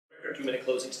for a 2-minute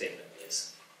closing statement,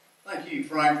 please. Thank you,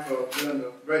 Frank, for doing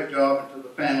a great job, and to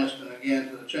the panelists, and again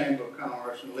to the Chamber of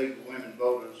Commerce and League of Women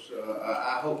Voters.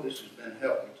 I hope this has been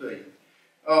helpful to you.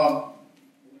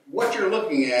 What you're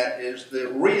looking at is the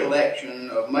re-election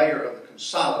of Mayor of the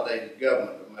consolidated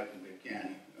government of Macon Bibb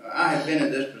County. I have been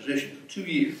in this position for 2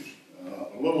 years,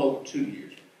 a little over 2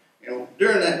 years. And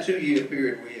during that 2-year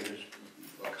period, we have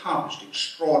accomplished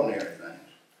extraordinary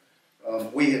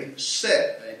things. We have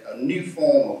set a new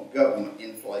form of government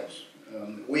in place.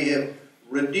 We have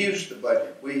reduced the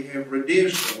budget. We have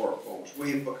reduced the workforce.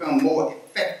 We have become more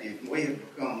effective. We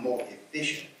have become more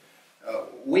efficient.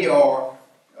 We are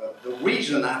the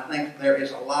reason I think there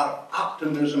is a lot of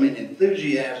optimism and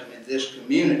enthusiasm in this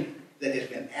community that has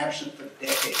been absent for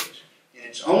decades. And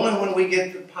it's only when we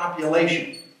get the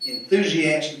population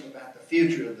enthusiastic about the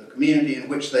future of the community in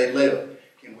which they live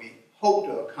can we hope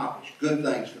to accomplish good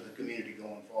things for the community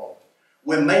going forward.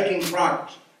 We're making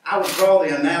progress. I would draw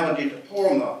the analogy to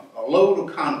pouring a load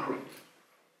of concrete.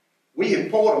 We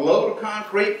have poured a load of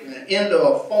concrete into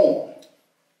a form.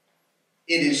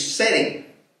 It is setting,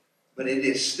 but it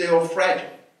is still fragile.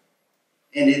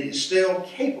 And it is still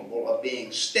capable of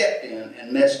being stepped in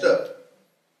and messed up.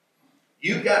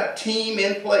 You've got a team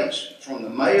in place from the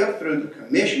mayor through the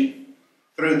commission,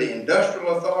 through the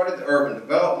industrial authority, the urban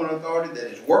development authority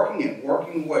that is working and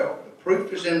working well. The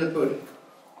proof is in the pudding.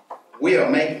 We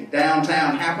are making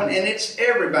downtown happen, and it's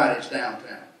everybody's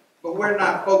downtown. But we're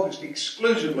not focused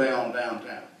exclusively on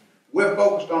downtown. We're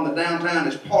focused on the downtown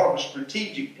as part of a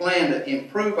strategic plan to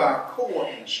improve our core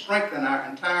and strengthen our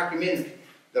entire community.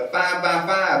 The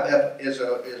 5x5 effort is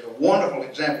a wonderful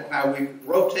example of how we've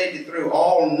rotated through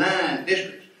all 9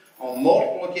 districts on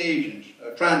multiple occasions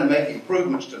trying to make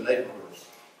improvements to neighborhoods.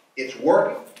 It's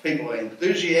working. People are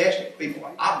enthusiastic. People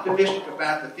are optimistic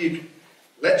about the future.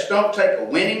 Let's don't take a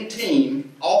winning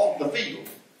team off the field.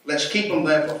 Let's keep them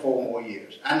there for 4 more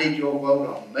years. I need your vote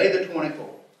on May the 24th.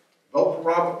 Vote for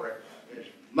Robert Reichert as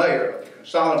Mayor of the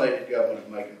Consolidated Government of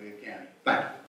Macon Bibb County. Thank you.